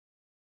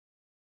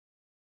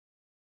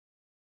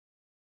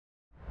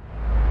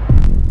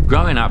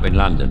Growing up in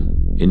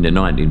London in the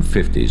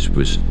 1950s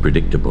was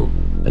predictable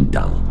and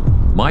dull.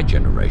 My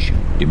generation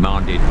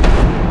demanded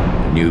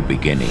a new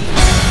beginning.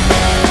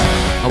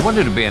 I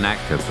wanted to be an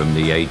actor from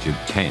the age of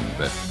 10,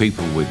 but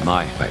people with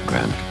my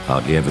background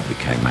hardly ever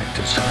became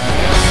actors.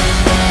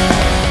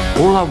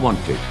 All I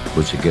wanted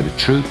was to get a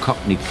true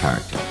Cockney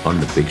character on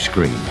the big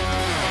screen,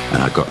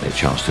 and I got the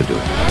chance to do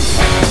it.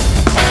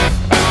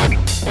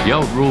 The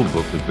old rule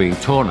book was being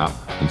torn up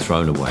and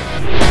thrown away.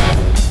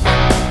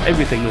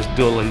 Everything was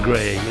dull and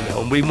grey,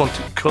 and we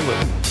wanted colour.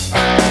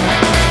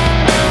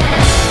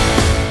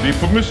 The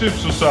permissive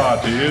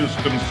society is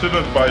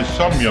considered by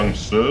some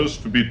youngsters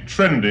to be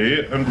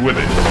trendy and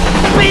witty.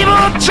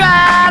 People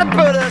try to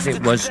put us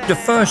It was the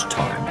first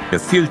time the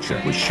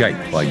future was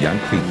shaped by young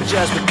people.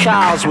 just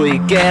because we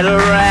get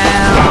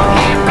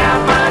around.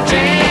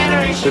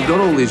 They've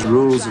got all these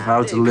rules of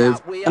how to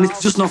live, and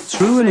it's just not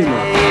true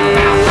anymore.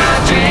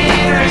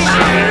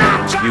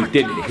 You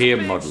didn't hear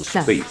models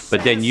speak,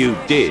 but then you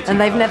did. And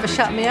they've never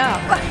shut me up.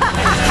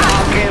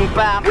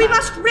 We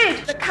must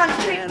rid the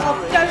country of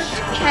don't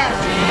care.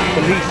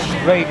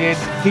 Police raided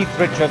Keith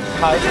Richards'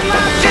 house.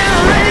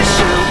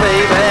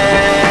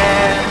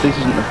 This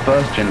isn't the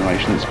first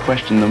generation that's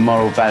questioned the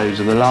moral values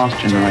of the last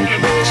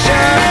generation.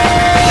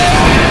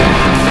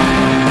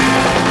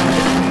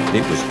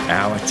 It was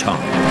our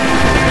time,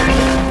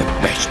 the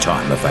best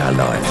time of our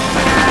lives.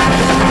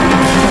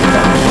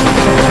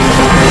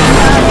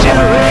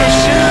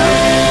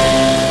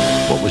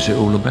 What was it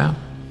all about?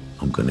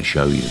 I'm going to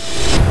show you.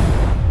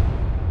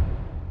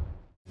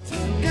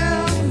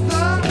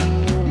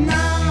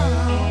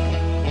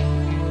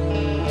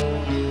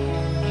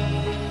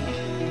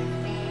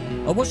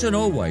 I wasn't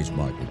always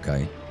Michael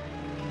Caine.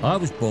 I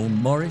was born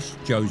Maurice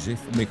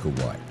Joseph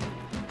Micklewhite.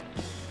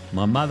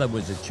 My mother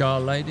was a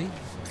child lady,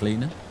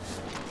 cleaner,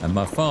 and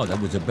my father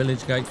was a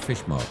Billingsgate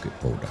fish market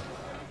porter.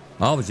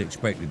 I was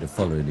expected to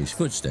follow in his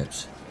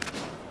footsteps,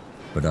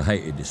 but I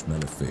hated the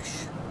smell of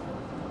fish.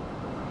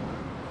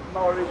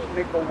 Maurice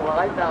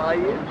Micklewhite, are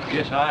you?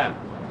 Yes, I am.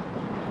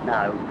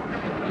 No.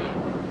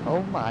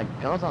 Oh my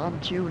God,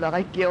 aren't you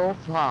like your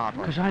father?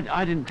 Because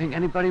I didn't think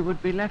anybody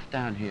would be left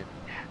down here.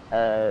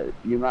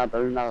 Your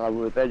mother and I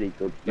were very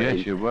good friends.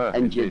 Yes, you were.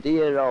 And indeed. your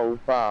dear old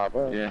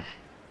father. Yes.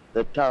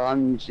 The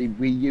times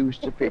we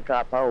used to pick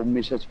up old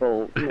Mrs.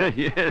 Faulkner.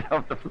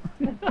 Yeah.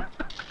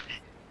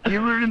 You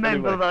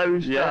remember Anyway,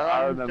 those yeah, I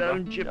times, remember.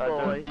 don't you, I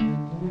boy?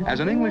 As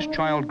an English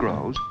child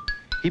grows,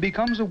 he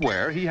becomes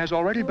aware he has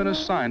already been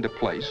assigned a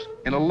place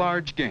in a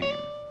large game,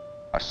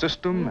 a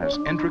system as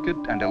intricate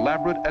and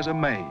elaborate as a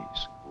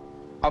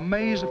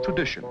maze of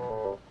tradition,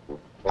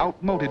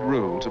 outmoded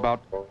rules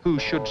about who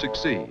should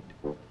succeed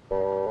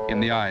in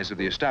the eyes of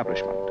the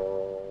establishment.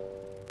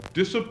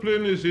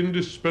 Discipline is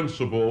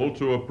indispensable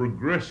to a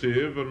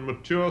progressive and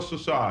mature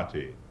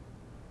society.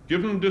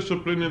 Given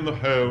discipline in the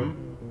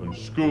home and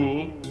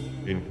school,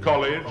 in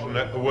college and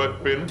at the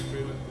workbench,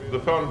 the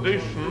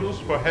foundations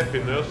for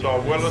happiness are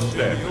well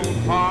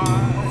established.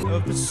 Part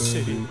of the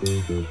city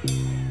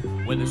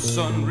when the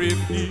sun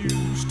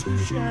refused to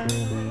shine.